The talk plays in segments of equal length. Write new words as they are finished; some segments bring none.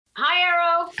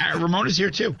Hi, Arrow. Ramona's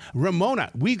here too. Ramona,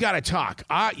 we've got to talk.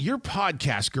 Your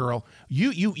podcast, girl.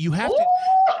 You have to.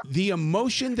 The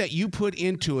emotion that you put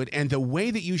into it and the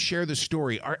way that you share the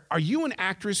story. Are you an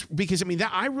actress? Because I mean,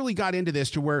 I really got into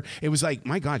this to where it was like,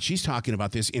 my God, she's talking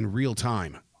about this in real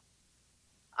time.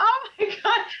 Oh my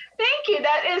God. Thank you.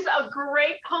 That is a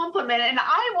great compliment, and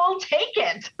I will take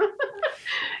it.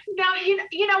 Now,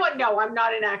 you know what? No, I'm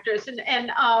not an actress, but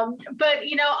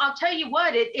I'll tell you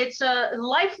what. It's a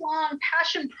lifelong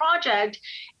passion project,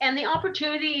 and the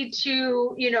opportunity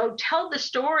to tell the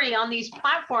story on these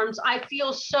platforms. I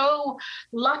feel so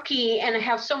lucky, and I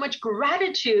have so much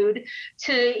gratitude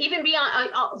to even be on,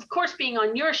 of course, being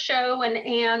on your show, and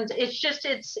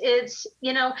it's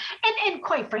and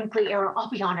quite frankly, Errol, I'll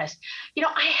be honest.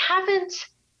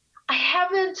 I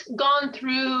haven't gone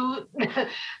through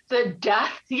the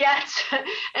death yet.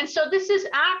 And so this is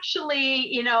actually,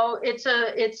 it's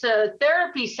a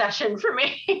therapy session for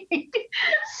me.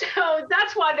 So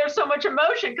that's why there's so much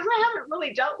emotion, because I haven't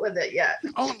really dealt with it yet.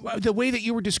 Oh, the way that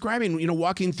you were describing,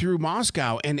 walking through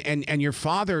Moscow and your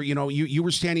father, you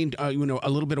were standing, a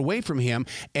little bit away from him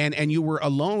and you were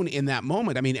alone in that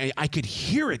moment. I mean, I could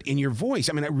hear it in your voice.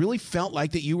 I mean, I really felt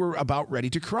like that you were about ready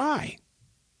to cry.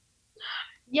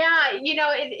 Yeah,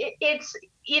 it's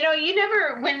you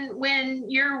never, when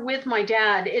you're with my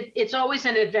dad, it's always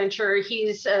an adventure.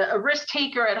 He's a risk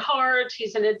taker at heart.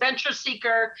 He's an adventure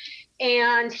seeker,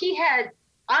 and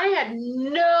I had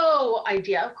no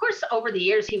idea. Of course, over the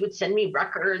years, he would send me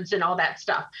records and all that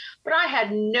stuff, but I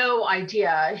had no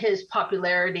idea his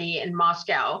popularity in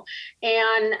Moscow.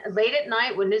 And late at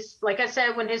night, when like I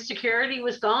said, when his security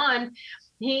was gone,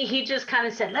 he just kind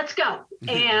of said, "Let's go."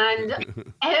 And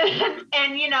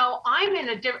I'm in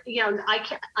a different,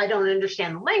 I don't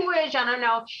understand the language. I don't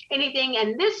know anything.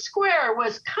 And this square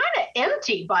was kind of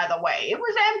empty, by the way. It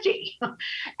was empty.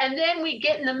 And then we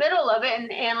get in the middle of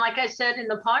it. And like I said in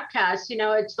the podcast,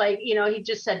 it's like, he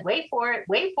just said, wait for it,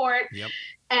 wait for it. Yep.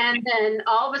 And then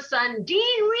all of a sudden,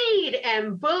 Dean Reed,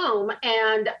 and boom.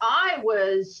 And I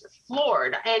was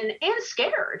floored and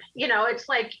scared. It's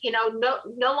like,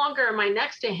 no longer am I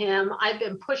next to him. I've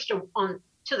been pushed on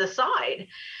to the side.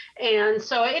 And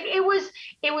so it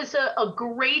was a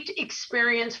great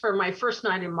experience for my first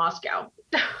night in Moscow.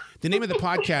 The name of the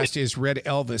podcast is Red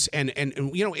Elvis. And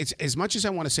it's, as much as I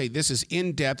want to say this is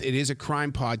in depth, it is a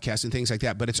crime podcast and things like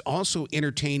that, but it's also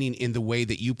entertaining in the way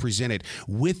that you present it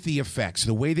with the effects,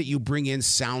 the way that you bring in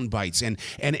sound bites, and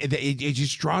it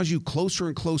just draws you closer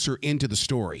and closer into the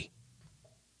story.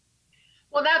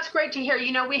 Well, that's great to hear.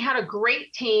 We had a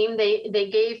great team. They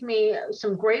gave me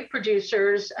some great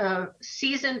producers,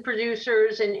 seasoned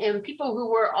producers, and people who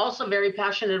were also very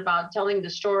passionate about telling the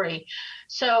story.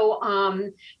 So,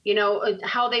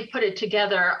 how they put it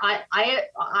together,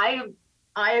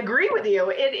 I agree with you.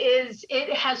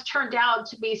 It has turned out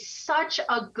to be such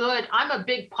a good, I'm a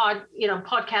big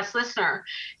podcast listener,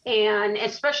 and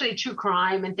especially true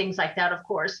crime and things like that, of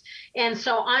course. And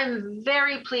so I'm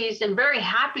very pleased and very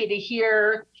happy to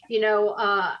hear,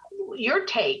 your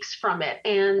takes from it.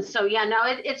 And so,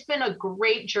 it's been a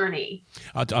great journey.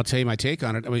 I'll tell you my take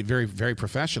on it. I mean, very, very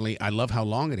professionally, I love how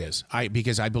long it is.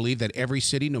 Because I believe that every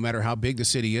city, no matter how big the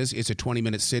city is, it's a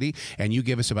 20-minute city, and you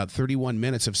give us about 31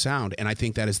 minutes of sound, and I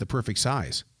think that is the perfect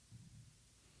size.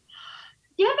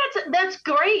 Yeah, that's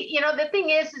great. The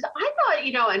thing is I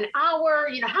thought, an hour,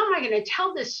 how am I going to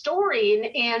tell this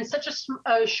story in such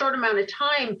a short amount of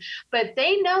time? But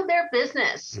they know their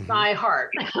business by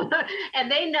heart,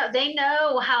 and they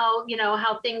know how,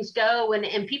 how things go,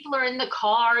 and people are in the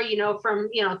car, from,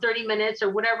 30 minutes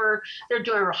or whatever they're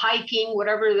doing, or hiking,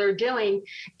 whatever they're doing.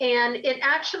 And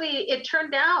it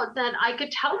turned out that I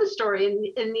could tell the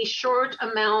story in these short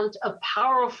amount of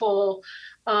powerful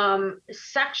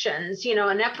sections,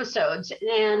 and episodes,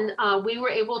 and we were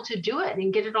able to do it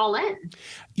and get it all in.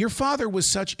 Your father was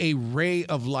such a ray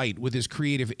of light with his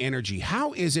creative energy.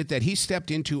 How is it that he stepped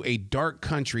into a dark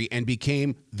country and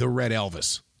became the Red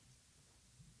Elvis?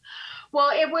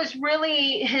 Well, it was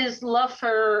really his love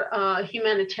for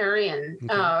humanitarian,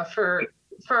 for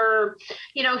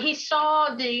he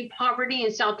saw the poverty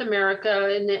in South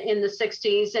America in the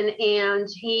 60s, and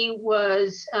he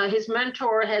was his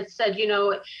mentor had said,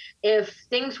 if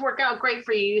things work out great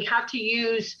for you, you have to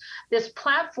use this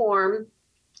platform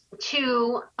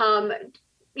to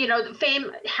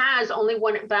fame has only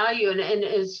one value, and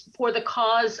is for the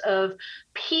cause of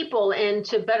people and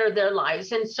to better their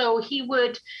lives. And so he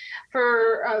would,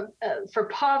 for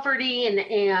poverty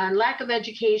and lack of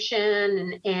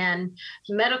education and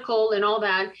medical and all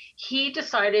that, he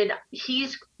decided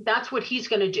that's what he's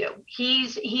going to do.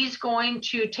 He's going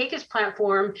to take his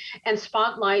platform and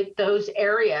spotlight those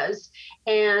areas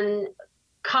and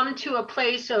come to a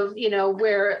place of,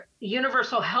 where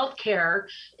universal health care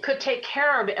could take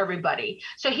care of everybody.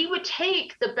 So he would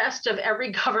take the best of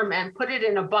every government, put it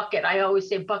in a bucket. I always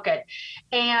say bucket.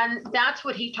 And that's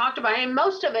what he talked about. And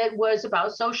most of it was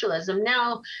about socialism.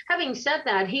 Now, having said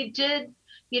that, he did,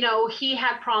 he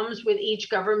had problems with each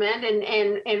government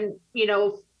and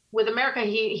with America,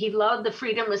 he loved the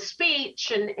freedom of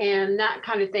speech and that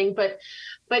kind of thing. But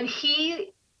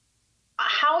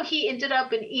how he ended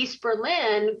up in East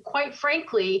Berlin, quite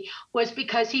frankly, was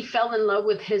because he fell in love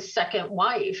with his second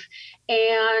wife.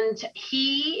 And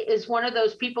he is one of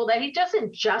those people that he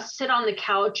doesn't just sit on the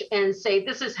couch and say,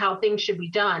 this is how things should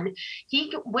be done.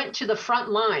 He went to the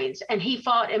front lines and he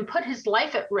fought and put his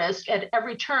life at risk at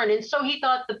every turn. And so he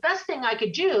thought the best thing I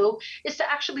could do is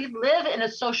to actually live in a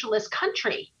socialist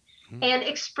country and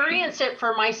experience it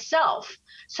for myself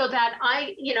so that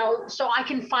so I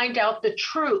can find out the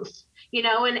truth.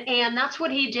 And that's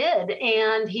what he did.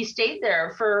 And he stayed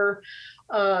there for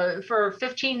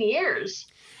 15 years.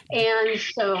 And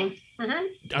so,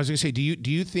 I was going to say, do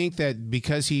you think that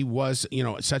because he was,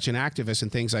 such an activist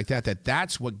and things like that,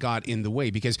 that's what got in the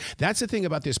way? Because that's the thing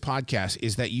about this podcast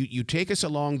is that you take us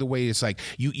along the way. It's like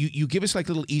you give us like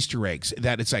little Easter eggs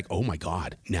that it's like, oh my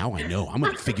God, now I know. I'm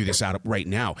going to figure this out right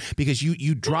now, because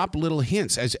you drop little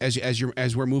hints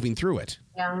as we're moving through it.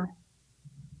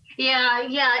 Yeah.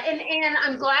 Yeah. And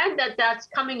I'm glad that that's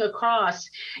coming across.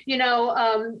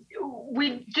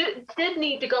 We did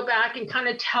need to go back and kind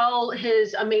of tell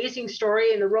his amazing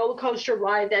story and the roller coaster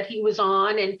ride that he was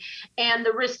on and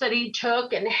the risks that he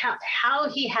took and how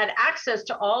he had access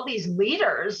to all these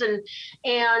leaders and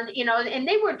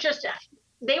they were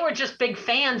just big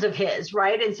fans of his,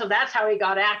 right? And so that's how he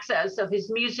got access of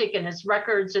his music and his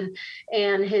records and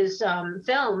his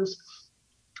films.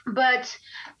 But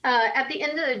at the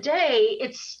end of the day,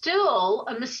 it's still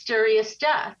a mysterious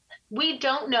death. We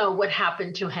don't know what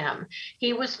happened to him.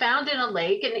 He was found in a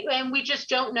lake, and we just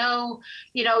don't know,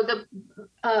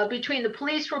 between the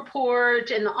police report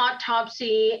and the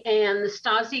autopsy and the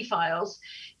Stasi files,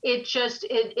 it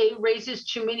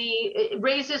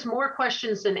raises more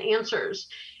questions than answers.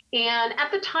 And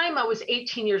at the time I was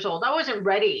 18 years old. I wasn't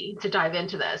ready to dive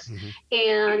into this.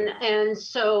 Mm-hmm. And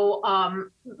so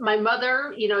my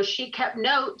mother, she kept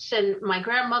notes, and my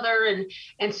grandmother.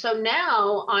 And so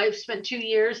now I've spent 2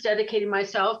 years dedicating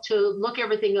myself to look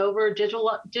everything over,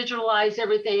 digitalize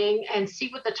everything and see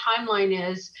what the timeline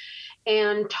is,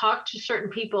 and talk to certain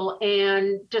people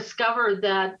and discover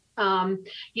that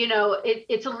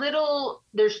it's a little,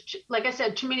 there's, like I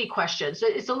said, too many questions.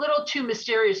 It's a little too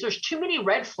mysterious. There's too many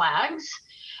red flags,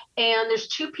 and there's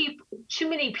too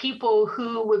many people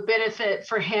who would benefit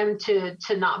for him to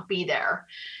not be there.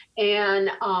 And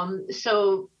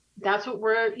so that's what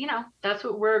we're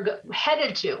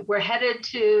headed to. We're headed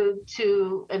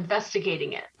to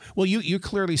investigating it. Well, you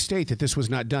clearly state that this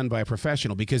was not done by a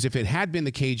professional, because if it had been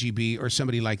the KGB or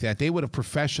somebody like that, they would have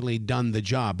professionally done the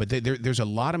job. But there's a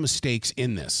lot of mistakes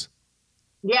in this.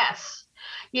 Yes.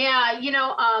 Yeah.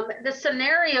 The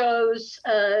scenarios,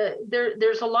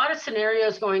 there's a lot of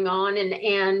scenarios going on,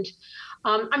 and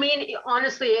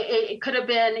honestly, it could have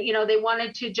been, they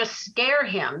wanted to just scare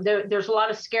him. There's a lot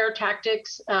of scare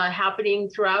tactics happening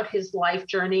throughout his life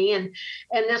journey. And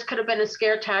this could have been a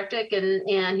scare tactic,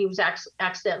 and he was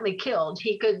accidentally killed.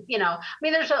 He could,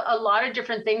 there's a lot of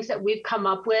different things that we've come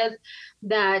up with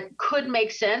that could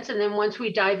make sense. And then once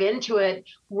we dive into it,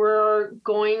 we're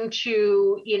going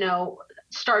to,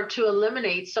 start to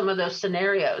eliminate some of those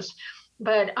scenarios.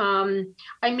 But,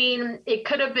 it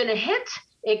could have been a hit.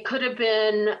 It could have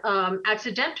been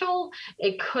accidental.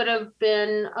 It could have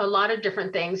been a lot of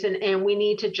different things, and we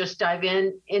need to just dive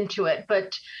into it.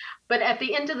 But at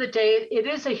the end of the day, it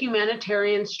is a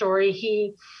humanitarian story.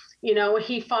 He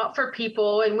fought for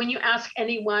people. And when you ask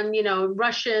anyone,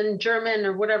 Russian, German,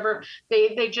 or whatever,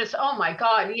 they just, oh my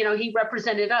God, he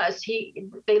represented us.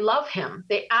 They love him.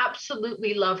 They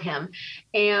absolutely love him.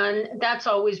 And that's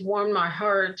always warmed my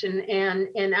heart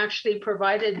and actually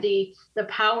provided the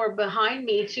power behind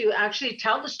me to actually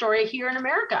tell the story here in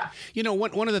America.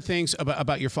 One of the things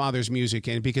about your father's music,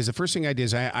 and because the first thing I did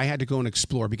is I had to go and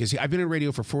explore, because I've been in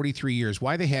radio for 43 years.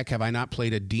 Why the heck have I not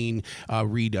played a Dean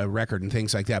Reed record and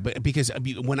things like that? but because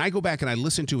when I go back and I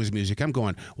listen to his music, I'm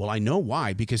going, well, I know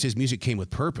why, because his music came with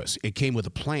purpose. It came with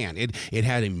a plan. It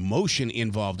had emotion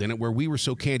involved in it, where we were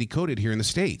so candy coated here in the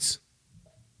States.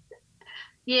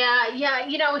 Yeah, yeah.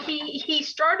 He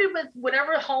started with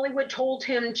whatever Hollywood told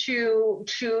him to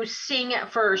sing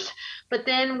at first, but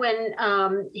then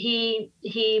when he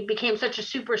became such a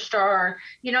superstar,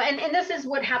 and this is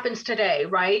what happens today,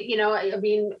 right? I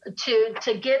mean,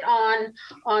 to get on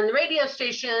the radio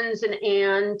stations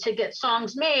and to get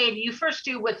songs made, you first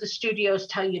do what the studios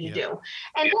tell you to do,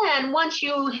 and then once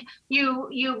you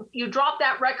drop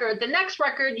that record, the next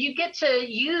record you get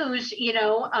to use,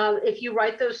 if you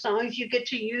write those songs, you get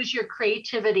to use your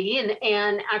creativity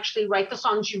and actually write the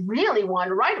songs you really want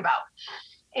to write about.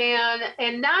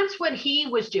 And that's what he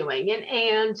was doing.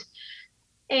 And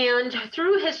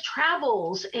through his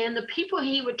travels and the people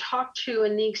he would talk to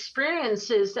and the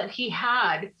experiences that he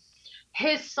had,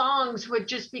 his songs would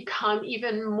just become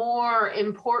even more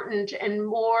important and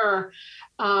more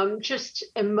just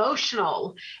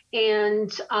emotional.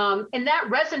 And that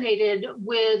resonated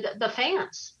with the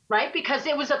fans, right? Because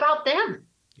it was about them.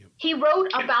 He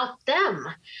wrote about them.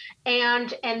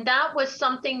 And that was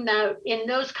something that in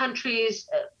those countries,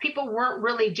 people weren't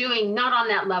really doing, not on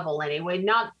that level anyway,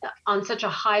 not on such a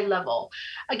high level.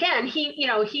 Again,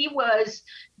 he was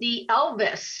the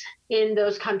Elvis in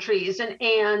those countries,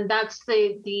 and that's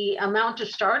the amount of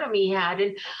stardom he had.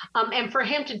 And for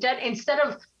him to instead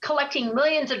of collecting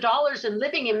millions of dollars and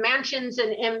living in mansions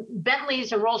and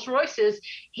Bentleys and Rolls Royces,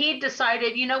 he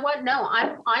decided, you know what? No,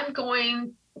 I'm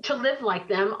going to live like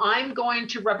them. I'm going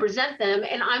to represent them,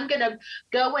 and I'm going to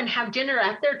go and have dinner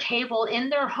at their table in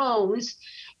their homes,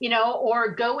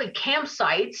 or go at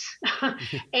campsites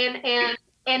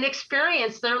and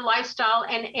experience their lifestyle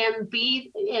and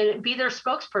be their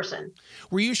spokesperson.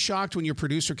 Were you shocked when your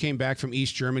producer came back from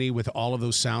East Germany with all of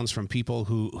those sounds from people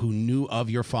who knew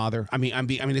of your father? I mean,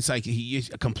 it's like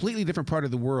he's a completely different part of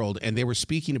the world, and they were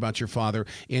speaking about your father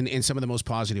in some of the most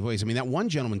positive ways. I mean, that one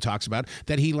gentleman talks about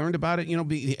that he learned about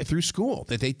it, through school,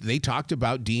 that they talked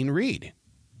about Dean Reed.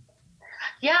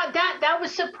 Yeah, that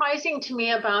was surprising to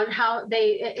me about how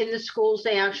in the schools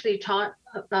they actually taught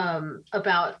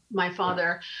about my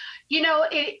father.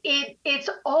 It's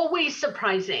always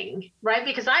surprising, right?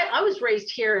 Because I was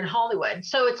raised here in Hollywood,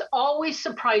 so it's always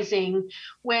surprising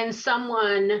when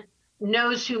someone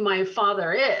knows who my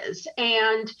father is.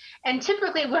 And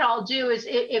typically what I'll do is,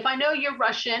 if I know you're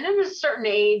Russian and a certain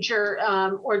age,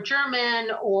 or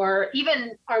German, or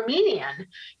even Armenian,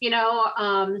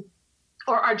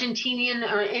 or Argentinian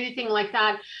or anything like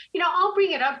that, I'll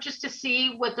bring it up just to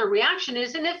see what the reaction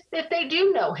is, and if they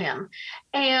do know him.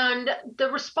 And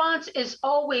the response is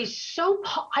always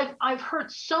I've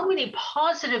heard so many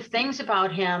positive things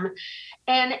about him,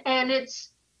 and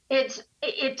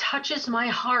it touches my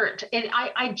heart, and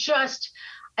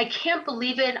I can't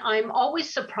believe it. I'm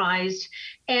always surprised,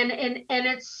 and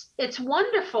it's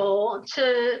wonderful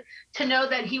to know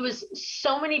that he was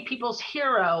so many people's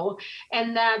hero,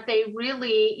 and that they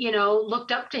really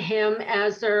looked up to him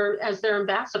as their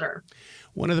ambassador.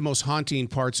 One of the most haunting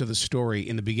parts of the story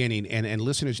in the beginning, and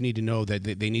listeners need to know that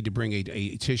they need to bring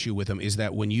a tissue with them, is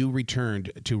that when you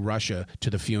returned to Russia to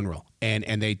the funeral,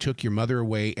 and they took your mother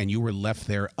away, and you were left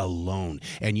there alone,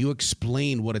 and you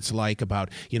explained what it's like about,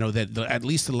 that at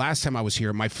least the last time I was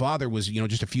here, my father was,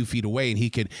 just a few feet away, and he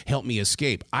could help me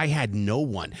escape. I had no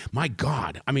one. My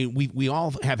God. I mean, we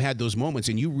all have had those moments,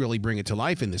 and you really bring it to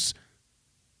life in this.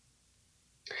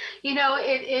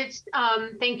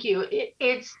 Thank you.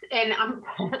 And I'm,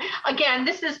 again,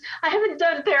 I haven't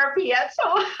done therapy yet,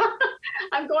 so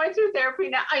I'm going through therapy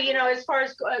now, as far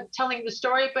as telling the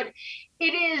story, but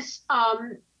it is,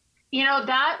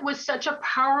 that was such a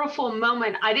powerful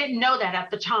moment. I didn't know that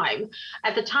at the time.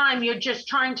 At the time, you're just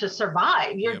trying to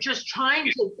survive. You're just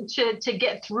trying to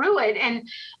get through it.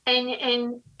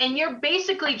 And you're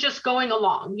basically just going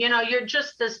along, you're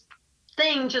just this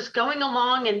thing just going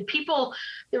along, and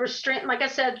there were like I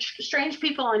said, strange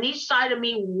people on each side of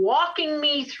me walking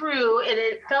me through, and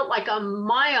it felt like a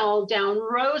mile down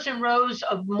rows and rows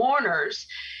of mourners,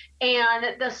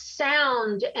 and the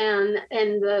sound and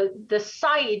the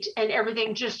sight and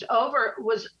everything just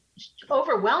was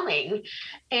overwhelming.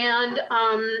 And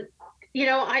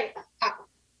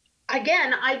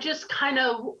I just kind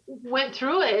of went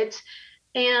through it.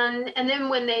 And then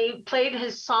when they played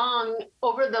his song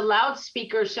over the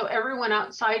loudspeaker so everyone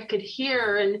outside could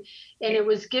hear, and it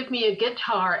was "Give Me a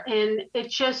Guitar," and it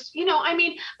just,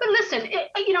 but listen,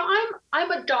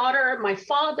 I'm a daughter. My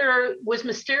father was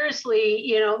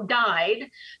mysteriously, died.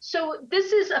 So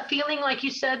this is a feeling, like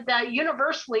you said, that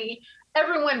universally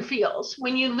everyone feels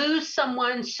when you lose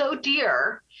someone so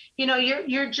dear.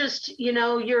 You're just,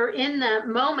 you're in that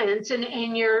moment,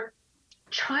 and you're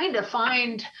trying to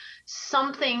find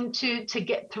something to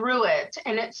get through it,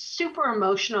 and it's super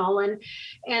emotional.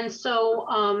 And so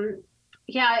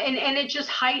yeah, and it just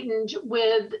heightened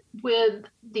with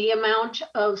the amount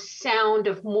of sound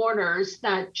of mourners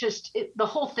that the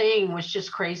whole thing was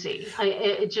just crazy.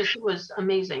 It just was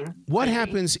amazing. What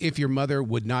happens if your mother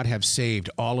would not have saved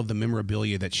all of the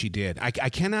memorabilia that she did? I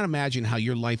cannot imagine how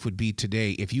your life would be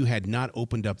today if you had not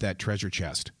opened up that treasure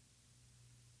chest.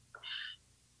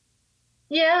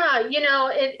 Yeah, I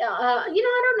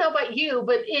don't know about you,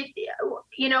 but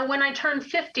when I turned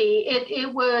 50,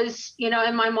 it was,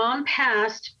 and my mom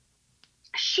passed.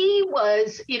 She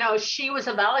was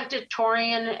a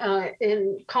valedictorian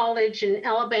in college in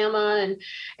Alabama,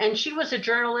 and she was a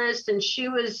journalist, and she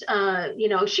was,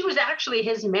 she was actually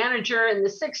his manager in the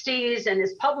 60s and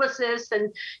his publicist.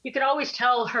 And you could always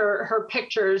tell her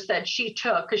pictures that she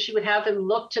took, because she would have him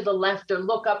look to the left or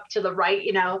look up to the right,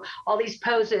 all these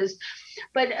poses.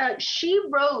 But she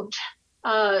wrote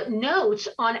notes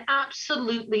on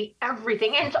absolutely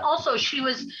everything. And also she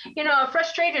was, a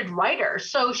frustrated writer.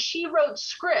 So she wrote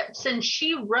scripts and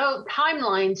she wrote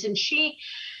timelines, and she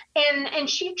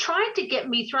tried to get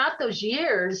me throughout those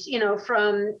years,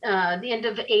 from the end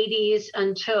of the 80s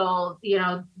until,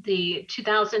 the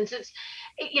 2000s.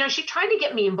 She tried to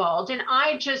get me involved, and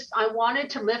I wanted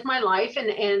to live my life,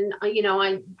 and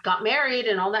I got married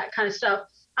and all that kind of stuff.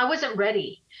 I wasn't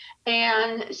ready.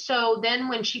 And so then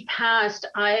when she passed,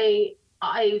 I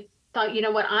thought, you know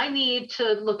what, I need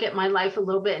to look at my life a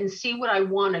little bit and see what I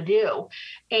want to do,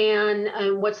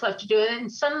 and what's left to do.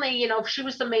 And suddenly, she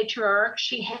was the matriarch.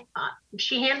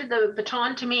 She handed the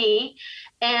baton to me,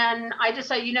 and I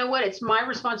decided, you know what, it's my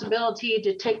responsibility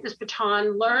to take this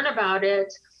baton, learn about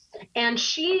it. And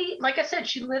she, like I said,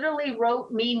 she literally wrote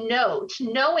me notes,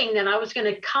 knowing that I was going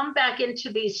to come back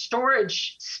into these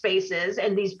storage spaces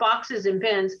and these boxes and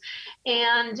bins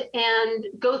and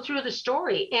go through the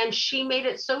story. And she made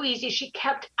it so easy. She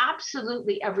kept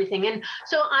absolutely everything. And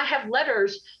so I have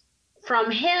letters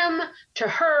from him to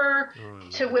her,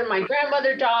 to when my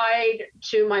grandmother died,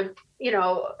 to my,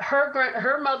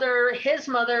 her mother, his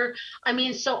mother. I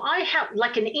mean, so I have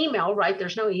like an email, right?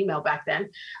 There's no email back then.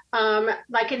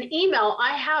 Like an email,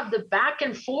 I have the back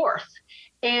and forth,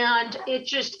 and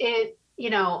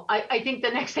I think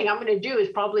the next thing I'm going to do is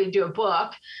probably do a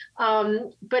book.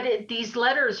 But these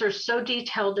letters are so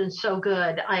detailed and so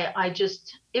good.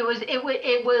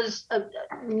 It was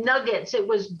nuggets. It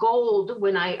was gold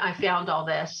when I found all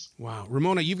this. Wow.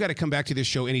 Ramona, you've got to come back to this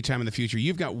show anytime in the future.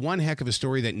 You've got one heck of a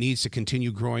story that needs to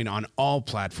continue growing on all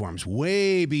platforms,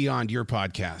 way beyond your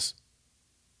podcast.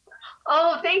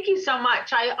 Oh, thank you so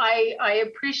much. I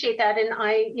appreciate that. And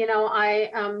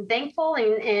I am thankful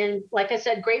and like I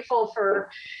said, grateful for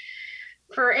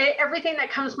everything that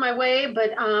comes my way.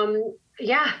 But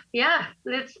yeah.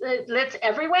 Let's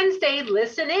every Wednesday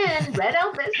listen in. Red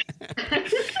Elvis.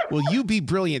 Will you be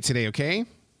brilliant today, okay?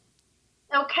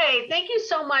 Okay. Thank you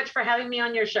so much for having me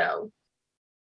on your show.